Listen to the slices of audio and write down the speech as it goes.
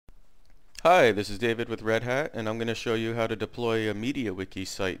Hi, this is David with Red Hat, and I'm going to show you how to deploy a MediaWiki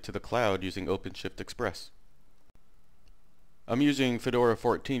site to the cloud using OpenShift Express. I'm using Fedora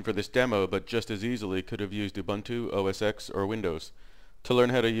 14 for this demo, but just as easily could have used Ubuntu, OS X, or Windows. To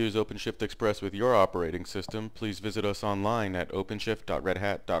learn how to use OpenShift Express with your operating system, please visit us online at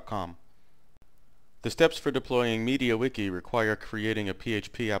openshift.redhat.com. The steps for deploying MediaWiki require creating a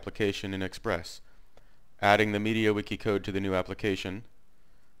PHP application in Express, adding the MediaWiki code to the new application,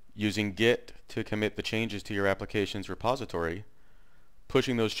 using Git to commit the changes to your application's repository,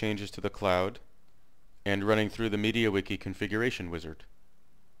 pushing those changes to the cloud, and running through the MediaWiki configuration wizard.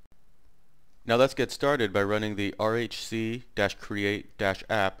 Now let's get started by running the rhc-create-app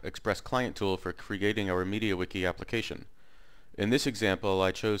Express client tool for creating our MediaWiki application. In this example,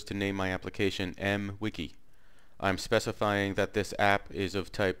 I chose to name my application MWiki. I'm specifying that this app is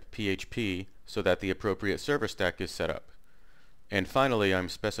of type PHP so that the appropriate server stack is set up. And finally, I'm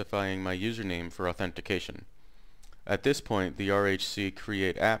specifying my username for authentication. At this point, the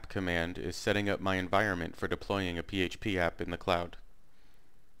rhc-create-app command is setting up my environment for deploying a PHP app in the cloud.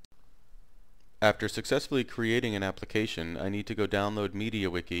 After successfully creating an application, I need to go download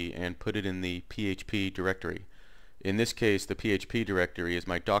MediaWiki and put it in the PHP directory. In this case, the PHP directory is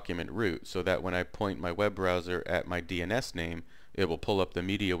my document root, so that when I point my web browser at my DNS name, it will pull up the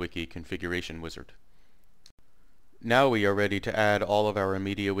MediaWiki configuration wizard. Now we are ready to add all of our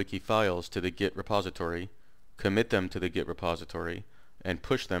MediaWiki files to the Git repository, commit them to the Git repository, and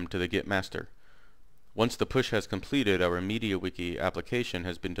push them to the Git master. Once the push has completed, our MediaWiki application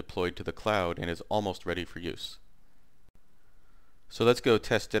has been deployed to the cloud and is almost ready for use. So let's go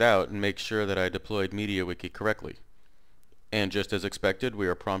test it out and make sure that I deployed MediaWiki correctly. And just as expected, we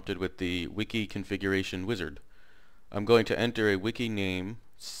are prompted with the Wiki configuration wizard. I'm going to enter a wiki name,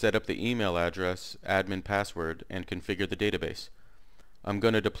 set up the email address, admin password, and configure the database. I'm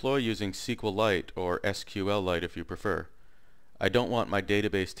going to deploy using SQLite or SQLite if you prefer. I don't want my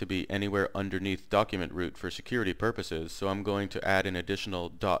database to be anywhere underneath document root for security purposes, so I'm going to add an additional ...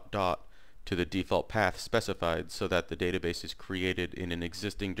 to the default path specified so that the database is created in an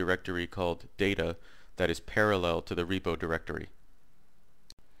existing directory called data that is parallel to the repo directory.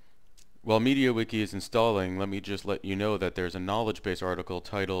 While MediaWiki is installing, let me just let you know that there's a knowledge base article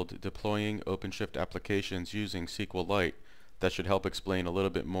titled Deploying OpenShift Applications Using SQLite that should help explain a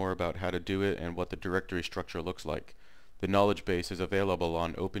little bit more about how to do it and what the directory structure looks like. The knowledge base is available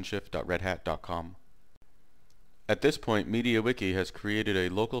on openshift.redhat.com. At this point, MediaWiki has created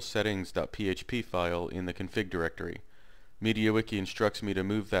a local settings.php file in the config directory. MediaWiki instructs me to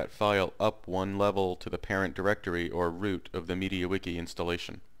move that file up one level to the parent directory or root of the MediaWiki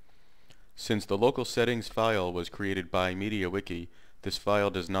installation. Since the local settings file was created by MediaWiki, this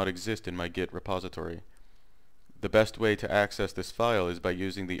file does not exist in my Git repository. The best way to access this file is by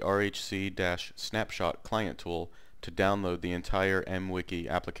using the rhc-snapshot client tool to download the entire MWiki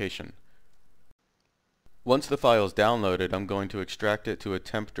application. Once the file is downloaded, I'm going to extract it to a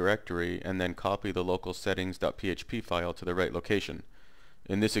temp directory and then copy the local settings.php file to the right location.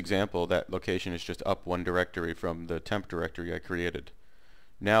 In this example, that location is just up one directory from the temp directory I created.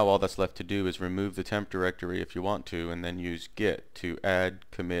 Now all that's left to do is remove the temp directory if you want to, and then use Git to add,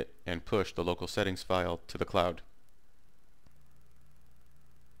 commit, and push the local settings file to the cloud.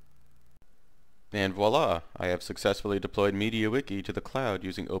 And voila! I have successfully deployed MediaWiki to the cloud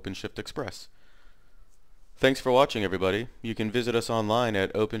using OpenShift Express. Thanks for watching, everybody. You can visit us online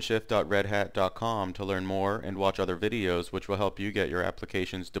at openshift.redhat.com to learn more and watch other videos which will help you get your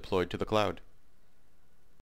applications deployed to the cloud.